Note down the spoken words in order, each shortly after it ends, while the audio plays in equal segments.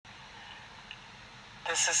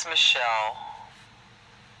This is Michelle,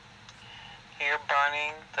 here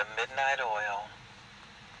burning the midnight oil.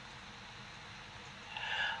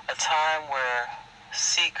 A time where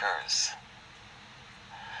seekers,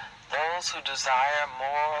 those who desire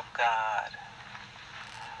more of God,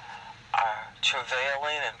 are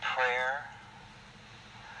travailing in prayer,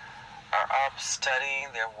 are up studying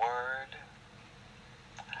their word,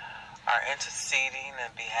 are interceding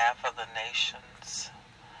in behalf of the nations,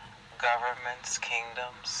 governments,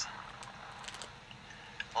 kingdoms,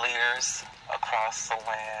 leaders across the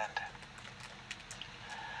land,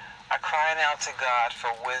 are crying out to God for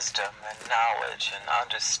wisdom and knowledge and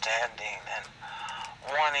understanding and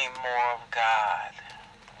wanting more of God,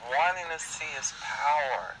 wanting to see His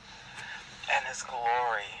power and His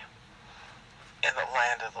glory in the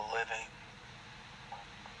land of the living.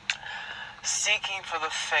 Seeking for the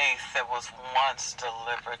faith that was once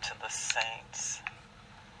delivered to the saints,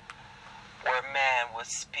 where man would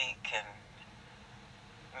speak and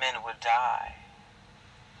men would die,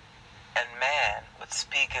 and man would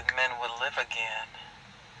speak and men would live again.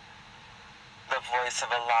 The voice of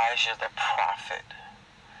Elijah the prophet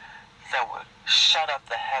that would shut up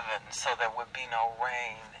the heavens so there would be no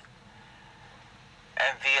rain,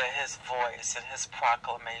 and via his voice and his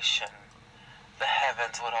proclamation the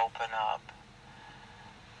heavens would open up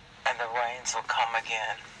and the rains would come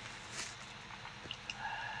again.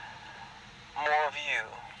 More of you.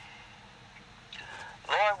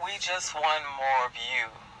 Lord, we just want more of you.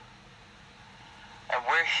 And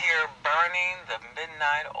we're here burning the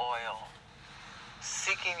midnight oil,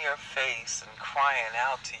 seeking your face and crying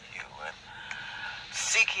out to you and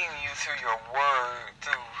seeking you through your word,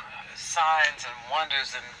 through signs and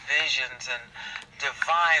wonders and visions and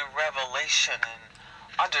divine revelation and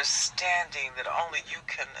understanding that only you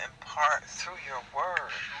can impart through your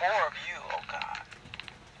word. More of you, oh God.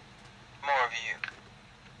 More of you.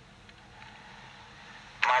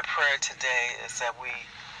 My prayer today is that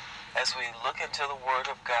as we look into the word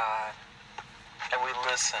of God and we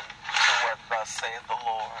listen to what thus saith the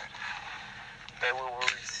Lord, that we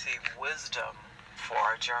will receive wisdom for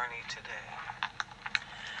our journey today.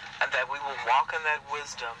 And that we will walk in that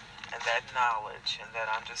wisdom and that knowledge and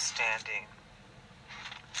that understanding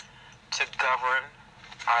to govern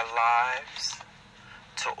our lives,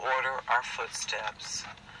 to order our footsteps,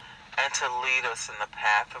 and to lead us in the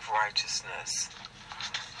path of righteousness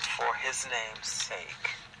for His name's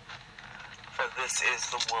sake. For this is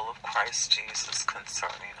the will of Christ Jesus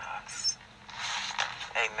concerning us.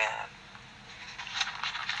 Amen.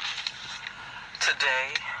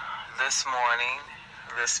 Today, this morning,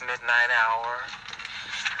 this midnight hour,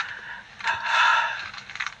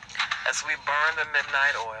 as we burn the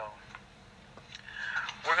midnight oil,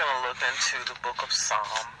 we're going to look into the book of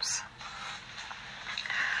Psalms.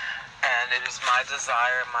 And it is my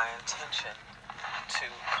desire, my intention, to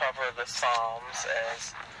cover the Psalms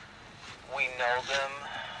as we know them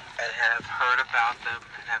and have heard about them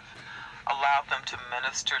and have allowed them to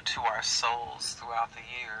minister to our souls throughout the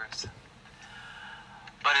years.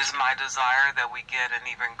 But it is my desire that we get an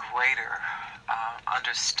even greater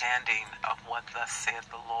understanding of what thus saith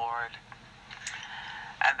the Lord,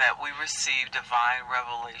 and that we receive divine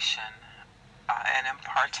revelation and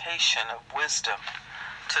impartation of wisdom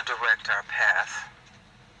to direct our path.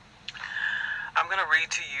 I'm going to read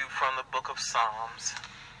to you from the book of Psalms,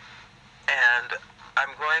 and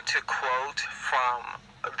I'm going to quote from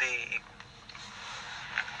the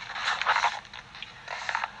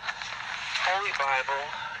Holy Bible.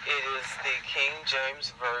 It is the King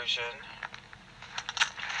James Version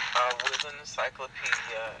with an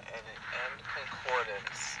encyclopedia and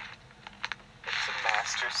concordance. It's a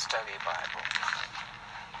Master Study Bible.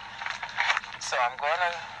 So I'm going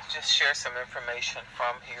to just share some information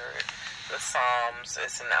from here. The Psalms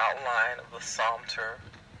is an outline of the Psalter,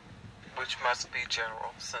 which must be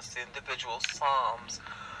general, since the individual Psalms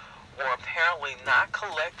were apparently not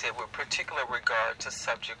collected with particular regard to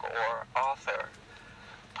subject or author.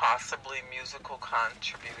 Possibly musical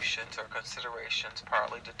contributions or considerations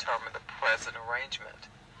partly determine the present arrangement.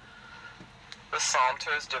 The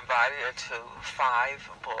Psalter is divided into 5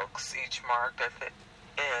 books, each marked at the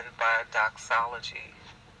end by a doxology.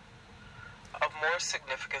 Of more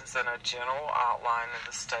significance than a general outline in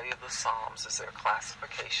the study of the Psalms is their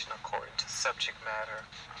classification according to subject matter.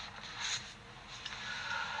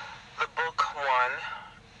 The book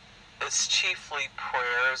 1 is chiefly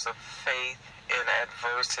prayers of faith in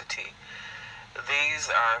adversity. These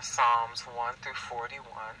are Psalms 1 through 41,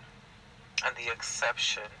 and the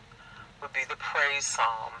exception would be the praise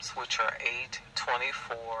Psalms, which are 8,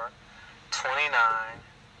 24, 29,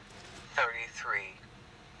 33.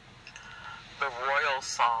 The royal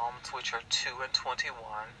spiritual psalms, which are 2 and 21.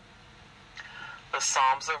 The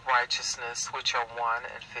Psalms of Righteousness, which are 1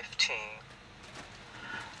 and 15.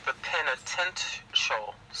 The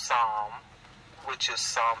Penitential Psalm, which is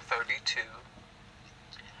Psalm 32.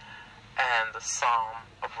 And the Psalm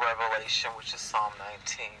of Revelation, which is Psalm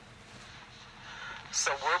 19.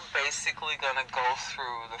 So we're basically going to go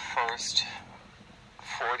through the first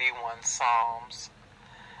 41 Psalms.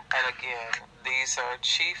 And again, these are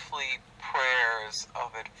chiefly prayers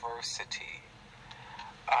of adversity.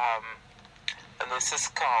 And this is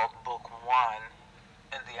called Book 1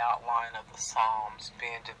 in the outline of the Psalms,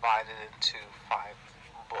 being divided into 5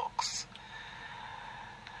 books.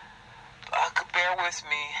 Bear with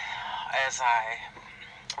me as I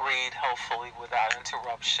read, hopefully without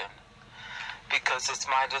interruption, because it's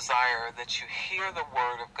my desire that you hear the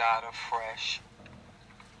Word of God afresh,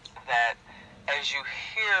 that as you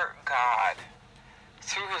hear God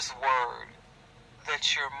through His Word,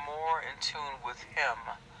 that you're more in tune with Him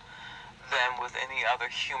than with any other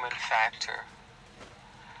human factor.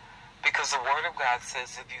 Because the Word of God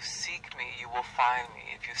says, if you seek me, you will find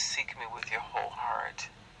me, if you seek me with your whole heart.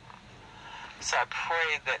 So I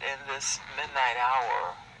pray that in this midnight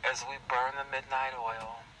hour, as we burn the midnight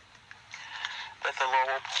oil, that the Lord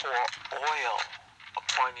will pour oil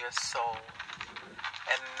upon your soul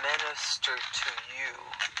and minister to you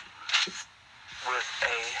with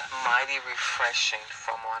a mighty refreshing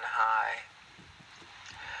from on high.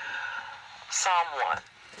 Psalm 1.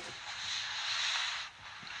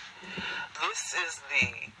 This is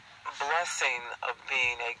the blessing of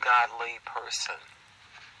being a godly person.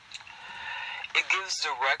 It gives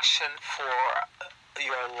direction for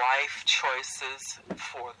your life choices,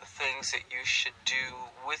 for the things that you should do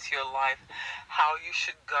with your life, how you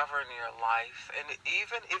should govern your life. And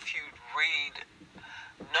even if you read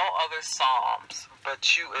no other Psalms,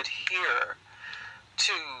 but you adhere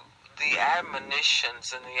to the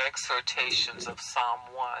admonitions and the exhortations of Psalm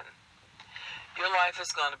 1, your life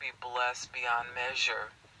is going to be blessed beyond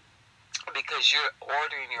measure, because you're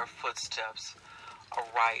ordering your footsteps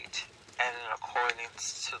aright and in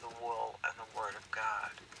accordance to the will and the Word of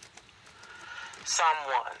God. Psalm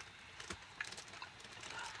 1.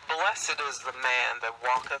 Blessed is the man that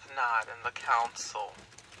walketh not in the counsel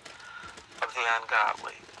of the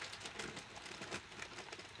ungodly,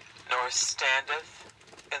 nor standeth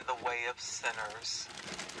in the way of sinners,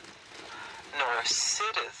 nor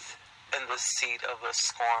sitteth in the seat of the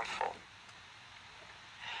scornful.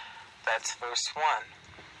 That's verse 1.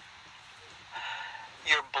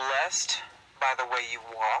 You're blessed by the way you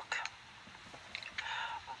walk,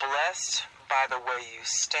 blessed by the way you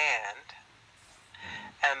stand,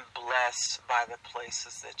 and blessed by the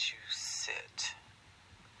places that you sit.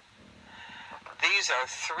 These are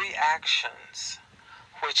 3 actions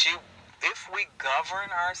which, if we govern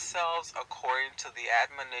ourselves according to the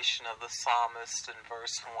admonition of the psalmist in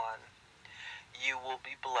verse 1, you will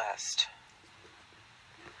be blessed.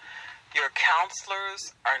 Your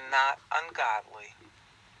counselors are not ungodly.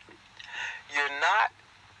 You're not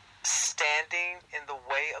standing in the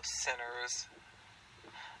way of sinners,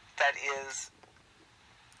 that is,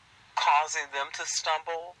 causing them to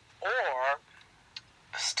stumble, or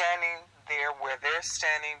standing there where they're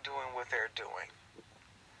standing doing what they're doing.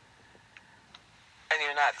 And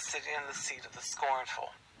you're not sitting in the seat of the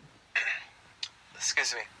scornful.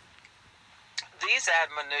 Excuse me. These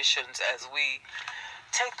admonitions, as we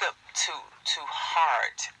take them to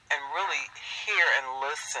heart and really hear and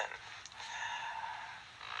listen,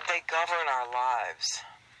 they govern our lives.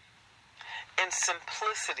 In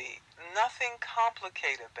simplicity, nothing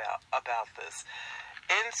complicated about this.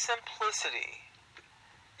 In simplicity,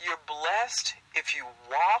 you're blessed if you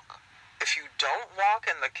don't walk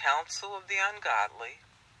in the counsel of the ungodly,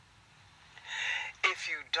 if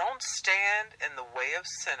you don't stand in the way of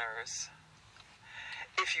sinners,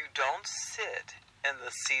 if you don't sit in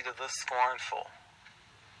the seat of the scornful,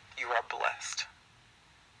 you are blessed.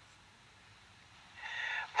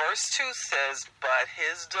 Verse 2 says, but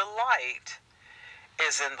his delight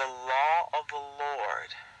is in the law of the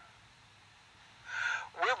Lord.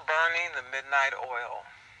 We're burning the midnight oil.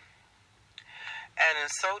 And in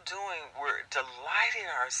so doing, we're delighting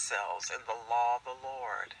ourselves in the law of the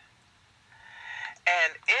Lord.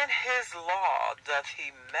 And in his law doth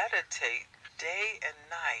he meditate day and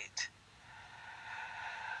night.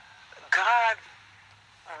 God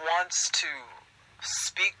wants to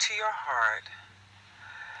speak to your heart,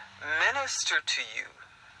 minister to you,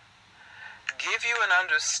 give you an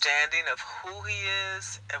understanding of who he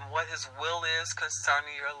is and what his will is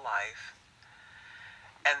concerning your life.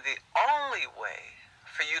 And the only way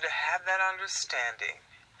for you to have that understanding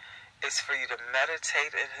is for you to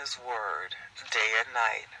meditate in His Word day and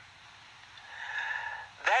night.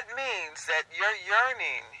 That means that your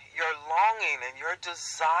yearning, your longing, and your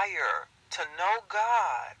desire to know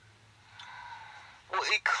God will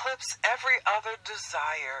eclipse every other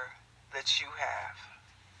desire that you have.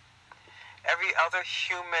 Every other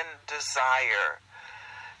human desire.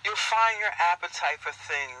 You'll find your appetite for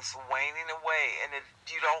things waning away, and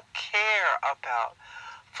you don't care about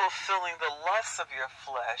fulfilling the lusts of your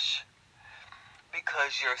flesh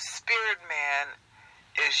because your spirit man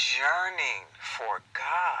is yearning for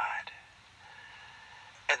God.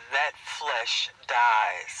 And that flesh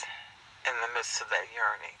dies in the midst of that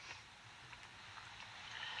yearning.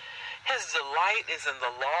 His delight is in the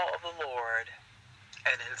law of the Lord,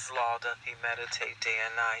 and in His law doth he meditate day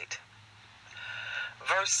and night.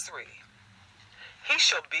 Verse 3, he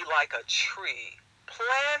shall be like a tree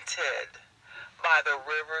planted by the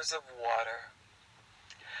rivers of water,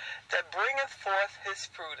 that bringeth forth his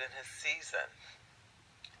fruit in his season.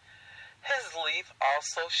 His leaf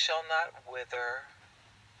also shall not wither,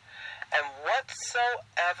 and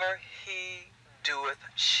whatsoever he doeth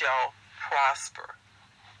shall prosper.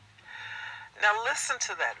 Now listen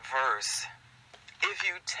to that verse. If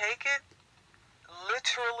you take it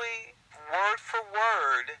literally, word for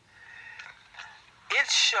word, it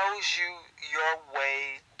shows you your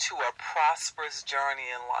way to a prosperous journey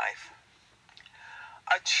in life.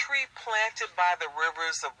 A tree planted by the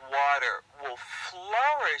rivers of water will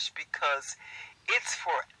flourish because it's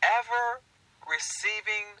forever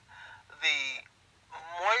receiving the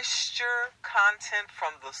moisture content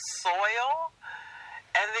from the soil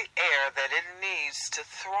and the air that it needs to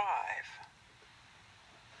thrive.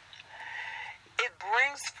 It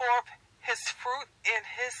brings forth his fruit in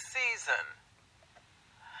his season.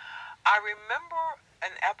 I remember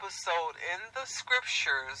an episode in the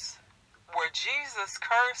scriptures where Jesus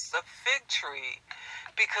cursed a fig tree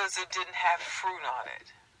because it didn't have fruit on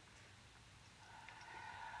it.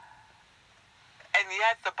 And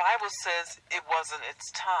yet the Bible says it wasn't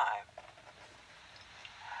its time.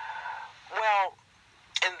 Well,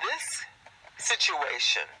 in this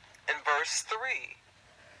situation, in verse 3,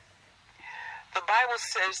 the Bible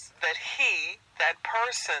says that he, that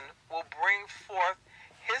person, will bring forth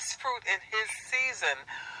his fruit in his season.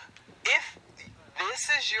 If this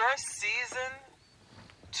is your season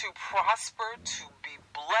to prosper, to be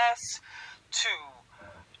blessed, to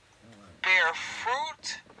bear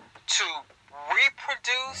fruit, to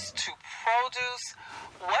reproduce, to produce,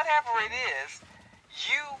 whatever it is,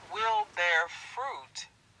 you will bear fruit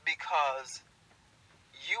because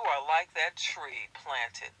you are like that tree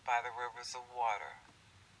planted by the rivers of water.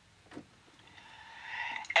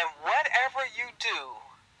 And whatever you do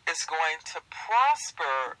is going to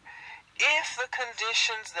prosper if the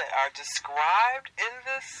conditions that are described in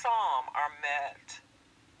this psalm are met.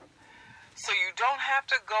 So you don't have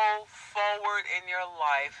to go forward in your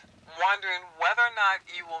life wondering whether or not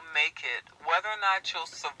you will make it, whether or not you'll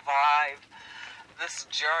survive this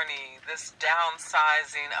journey, this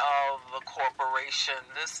downsizing of the corporation,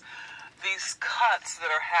 these cuts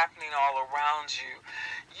that are happening all around you.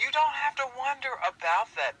 You don't have to wonder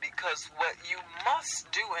about that, because what you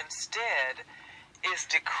must do instead is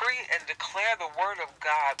decree and declare the word of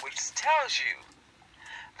God, which tells you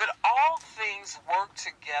that all things work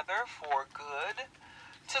together for good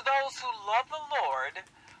to those who love the Lord,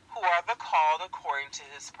 who are the called according to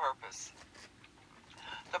his purpose.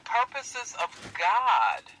 The purposes of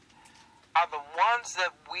God are the ones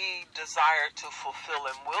that we desire to fulfill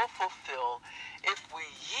and will fulfill if we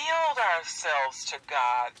yield ourselves to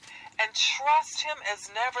God and trust him as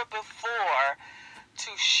never before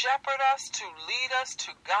to shepherd us, to lead us,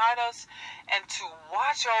 to guide us, and to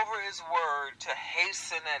watch over his word, to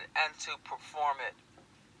hasten it and to perform it.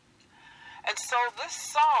 And so this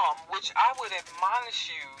psalm, which I would admonish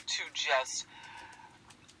you to just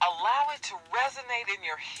allow it to resonate in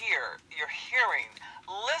your hearing.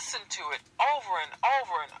 Listen to it over and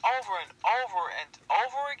over and over and over and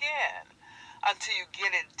over again until you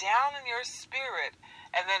get it down in your spirit,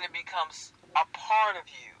 and then it becomes a part of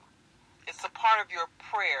you. It's a part of your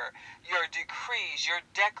prayer, your decrees, your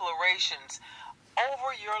declarations over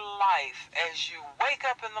your life as you wake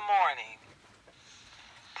up in the morning.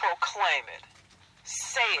 Proclaim it.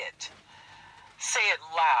 Say it. Say it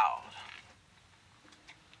loud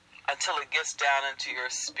until it gets down into your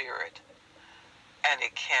spirit and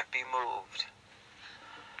it can't be moved.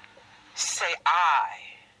 Say, I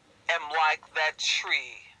am like that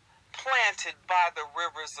tree planted by the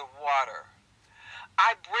rivers of water.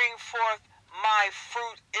 I bring forth my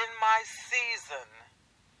fruit in my season,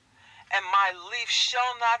 and my leaf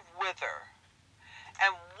shall not wither,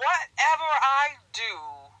 And whatever I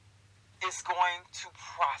do is going to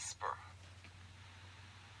prosper.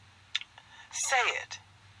 Say it.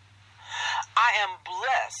 I am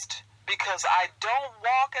blessed because I don't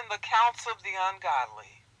walk in the counsel of the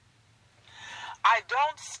ungodly. I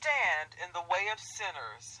don't stand in the way of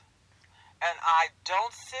sinners, and I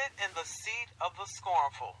don't sit in the seat of the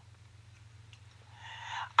scornful.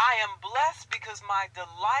 I am blessed because my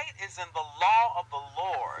delight is in the law of the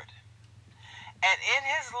Lord, and in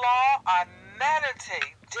his law I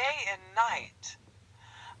meditate day and night.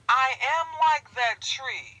 I am like that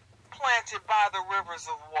tree planted by the rivers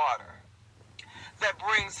of water that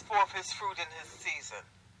brings forth his fruit in his season.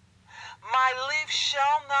 My leaf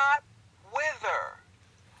shall not wither.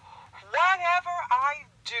 Whatever I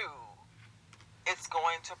do, it's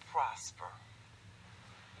going to prosper.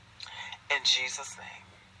 In Jesus' name.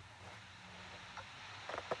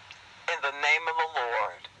 In the name of the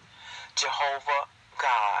Lord, Jehovah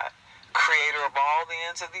God, creator of all the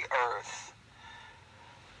ends of the earth,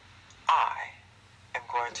 I am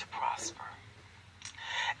going to prosper.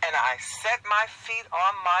 And I set my feet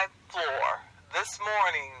on my floor this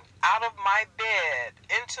morning, out of my bed,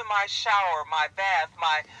 into my shower, my bath,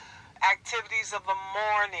 my activities of the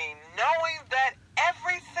morning, knowing that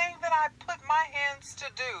everything that I put my hands to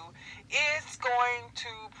do is going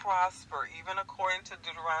to prosper, even according to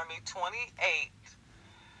Deuteronomy 28,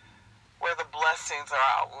 where the blessings are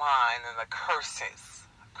outlined and the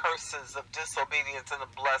curses of disobedience and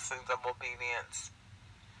the blessings of obedience.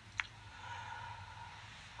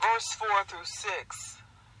 Verse 4 through 6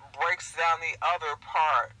 breaks down the other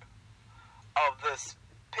part of this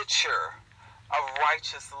picture of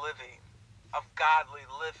righteous living, of godly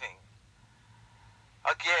living.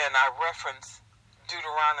 Again, I reference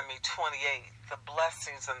Deuteronomy 28, the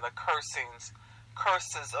blessings and the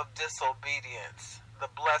curses of disobedience, the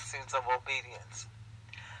blessings of obedience.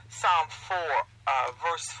 Psalm 4,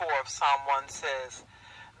 verse 4 of Psalm 1 says,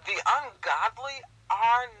 "The ungodly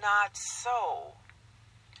are not so,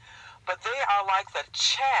 but they are like the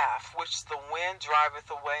chaff which the wind driveth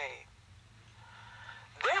away.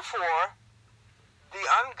 Therefore, the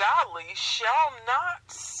ungodly shall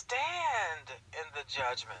not stand in the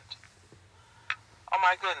judgment." Oh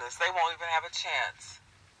my goodness, they won't even have a chance.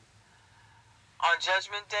 On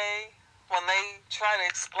Judgment Day, when they try to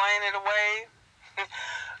explain it away,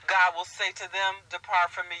 God will say to them,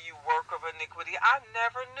 "Depart from me, you work of iniquity. I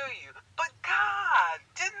never knew you." But God,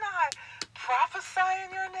 didn't I prophesy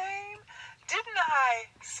in your name? Didn't I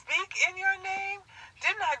speak in your name?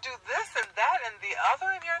 Didn't I do this and that and the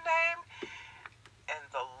other in your name?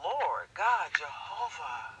 And the Lord, God,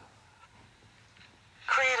 Jehovah,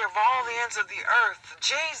 creator of all the ends of the earth,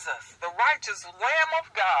 Jesus, the righteous Lamb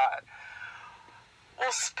of God,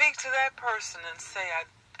 will speak to that person and say,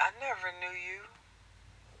 I never knew you.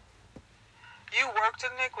 You worked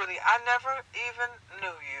iniquity. I never even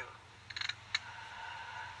knew you.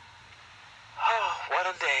 Oh, what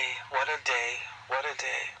a day, what a day, what a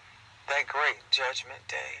day. That great judgment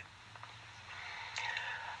day.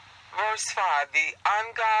 Verse 5, "The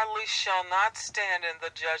ungodly shall not stand in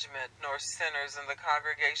the judgment, nor sinners in the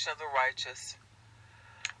congregation of the righteous.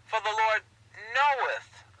 For the Lord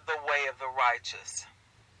knoweth the way of the righteous,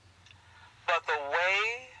 but the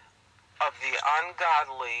way of the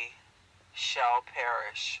ungodly shall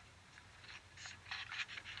perish."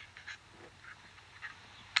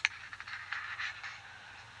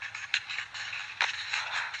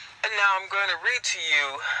 And now I'm going to read to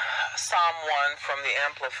you Psalm 1 from the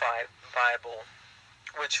Amplified Bible,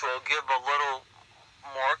 which will give a little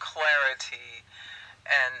more clarity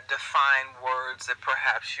and define words that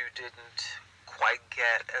perhaps you didn't quite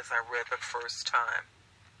get as I read the first time.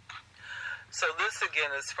 So this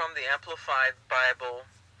again is from the Amplified Bible,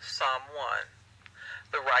 Psalm 1,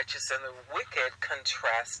 the righteous and the wicked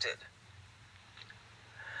contrasted.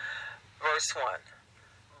 Verse 1,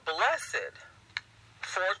 "Blessed,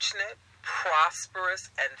 fortunate, prosperous,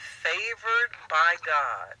 and favored by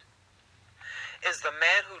God is the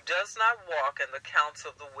man who does not walk in the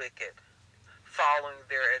counsel of the wicked, following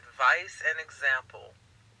their advice and example,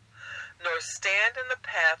 nor stand in the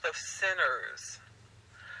path of sinners,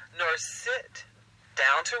 nor sit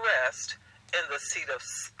down to rest in the seat of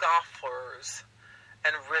scoffers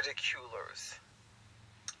and ridiculers."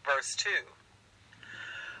 Verse 2,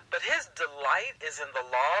 "But his delight is in the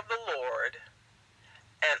law of the Lord,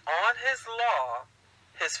 and on his law,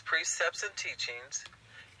 his precepts and teachings,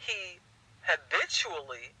 he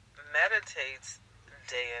habitually meditates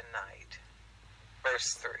day and night."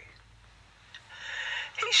 Verse 3,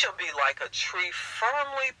 "He shall be like a tree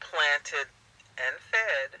firmly planted and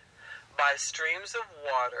fed by streams of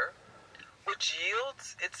water, which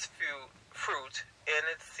yields its fruit in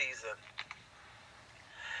its season.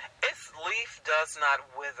 Its leaf does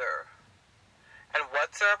not wither, and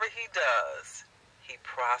whatsoever he does, he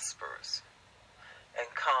prospers and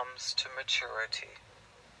comes to maturity.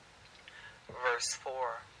 Verse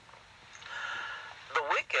 4. The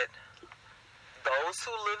wicked, those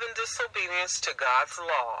who live in disobedience to God's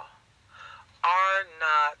law, are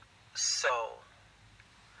not so.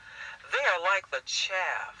 They are like the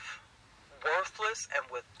chaff, worthless and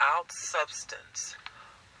without substance,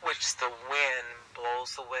 which the wind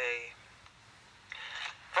blows away.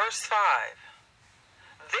 Verse 5.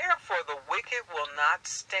 Therefore the wicked will not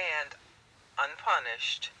stand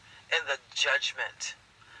unpunished in the judgment,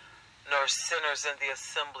 nor sinners in the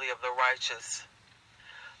assembly of the righteous.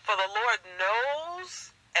 For the Lord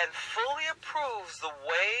knows and fully approves the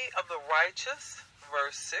way of the righteous,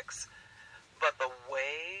 verse 6, but the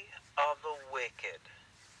way of the wicked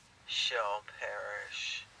shall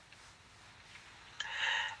perish.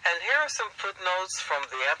 And here are some footnotes from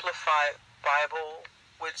the Amplified Bible,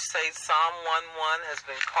 which say Psalm 1:1 has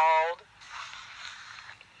been called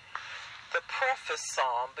the preface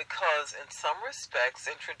psalm because in some respects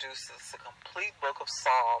introduces the complete book of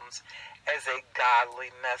Psalms as a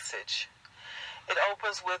godly message. It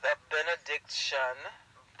opens with a benediction,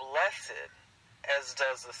 blessed, as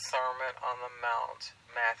does the Sermon on the Mount,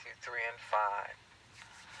 Matthew 3 and 5.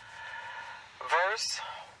 Verse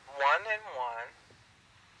 1 and 1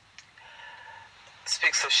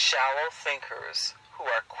 speaks of shallow thinkers who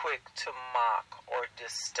are quick to mock or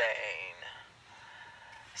disdain.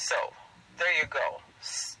 So, there you go.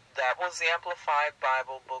 That was the Amplified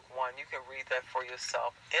Bible, Book 1. You can read that for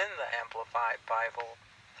yourself in the Amplified Bible.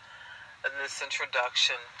 And this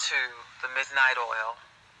introduction to the Midnight Oil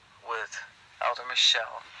with Elder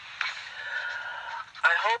Michelle.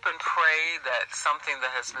 I hope and pray that something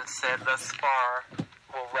that has been said thus far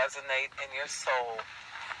will resonate in your soul,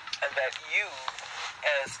 and that you,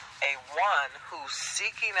 as a one who's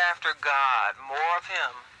seeking after God, more of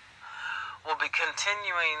Him, will be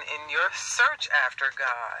continuing in your search after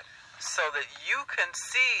God so that you can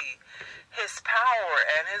see His power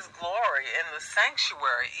and His glory in the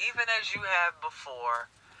sanctuary, even as you have before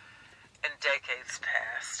in decades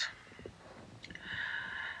past.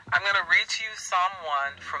 I'm going to read to you Psalm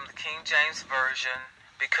 1 from the King James Version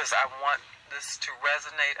because I want this to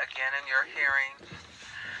resonate again in your hearing.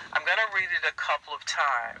 I'm going to read it a couple of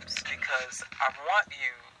times because I want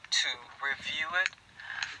you to review it,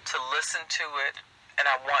 to listen to it, and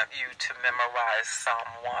I want you to memorize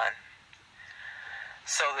Psalm 1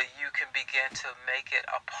 so that you can begin to make it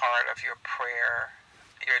a part of your prayer,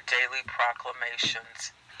 your daily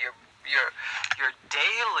proclamations, your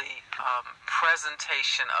daily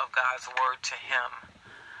presentation of God's Word to Him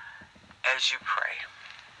as you pray.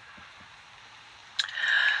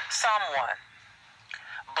 Psalm 1.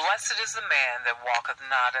 Blessed is the man that walketh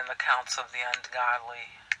not in the counsel of the ungodly,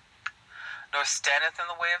 nor standeth in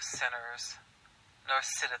the way of sinners, nor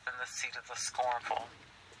sitteth in the seat of the scornful.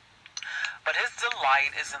 But his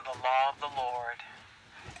delight is in the law of the Lord,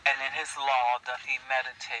 and in his law doth he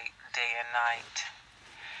meditate day and night.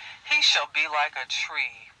 He shall be like a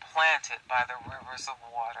tree planted by the rivers of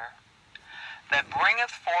water, that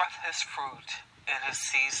bringeth forth his fruit in his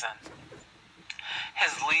season.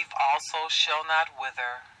 His leaf also shall not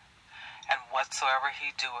wither, and whatsoever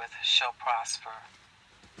he doeth shall prosper.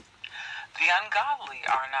 The ungodly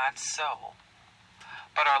are not so,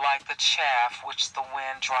 but are like the chaff which the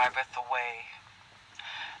wind driveth away.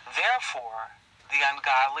 Therefore the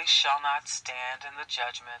ungodly shall not stand in the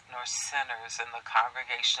judgment, nor sinners in the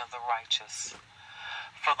congregation of the righteous.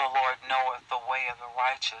 For the Lord knoweth the way of the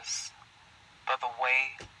righteous, but the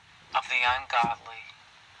way of the ungodly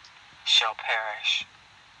shall perish.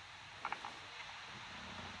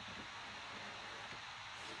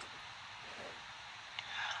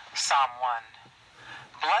 Psalm 1.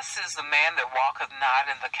 Blessed is the man that walketh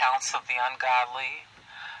not in the counsel of the ungodly,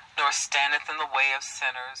 nor standeth in the way of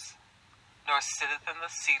sinners, nor sitteth in the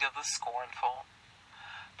seat of the scornful.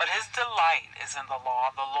 But his delight is in the law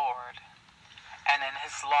of the Lord, and in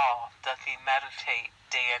his law doth he meditate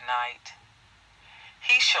day and night.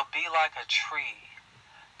 He shall be like a tree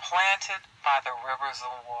planted by the rivers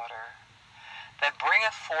of water, that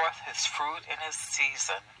bringeth forth his fruit in his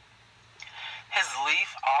season. His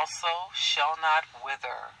leaf also shall not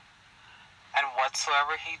wither, and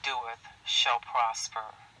whatsoever he doeth shall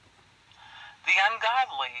prosper. The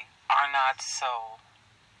ungodly are not so,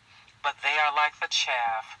 but they are like the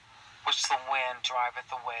chaff which the wind driveth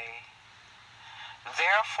away.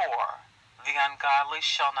 Therefore the ungodly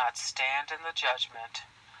shall not stand in the judgment,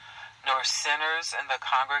 nor sinners in the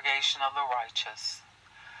congregation of the righteous.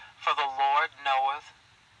 For the Lord knoweth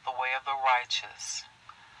the way of the righteous,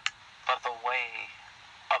 but the way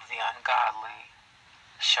of the ungodly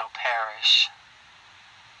shall perish.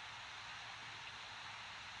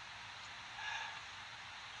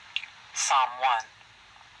 Psalm 1.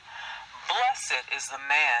 Blessed is the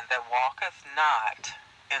man that walketh not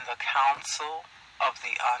in the counsel of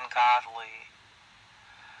the ungodly,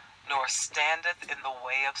 nor standeth in the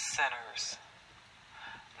way of sinners,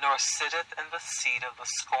 nor sitteth in the seat of the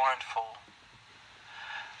scornful.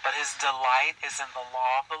 But his delight is in the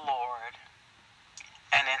law of the Lord,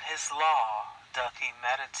 and in his law doth he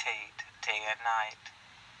meditate day and night.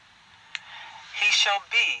 He shall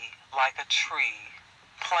be like a tree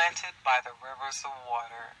planted by the rivers of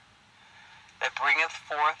water, that bringeth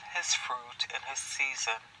forth his fruit in his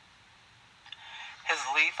season. His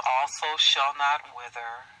leaf also shall not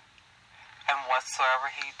wither, and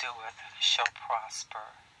whatsoever he doeth shall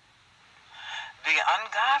prosper. The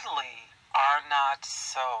ungodly are not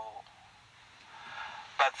so,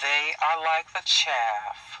 but they are like the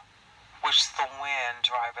chaff which the wind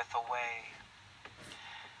driveth away.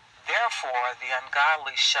 Therefore the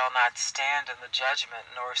ungodly shall not stand in the judgment,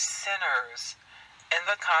 nor sinners in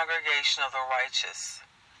the congregation of the righteous.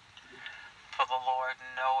 For the Lord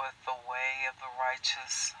knoweth the way of the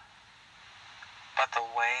righteous, but the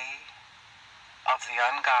way of the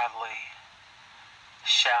ungodly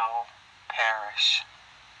shall perish.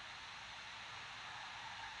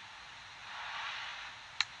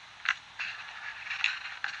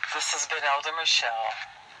 This has been Elder Michelle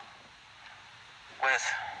with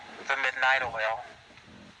the Midnight Oil.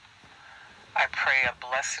 I pray a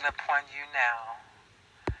blessing upon you now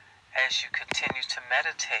as you continue to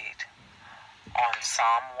meditate on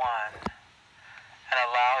Psalm 1 and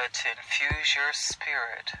allow it to infuse your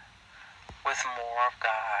spirit with more of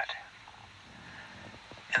God.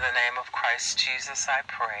 In the name of Christ Jesus I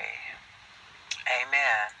pray.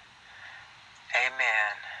 Amen.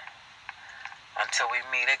 Amen. Until we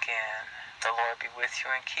meet again, the Lord be with you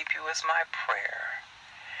and keep you is my prayer.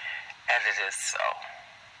 And it is so.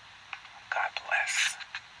 God bless.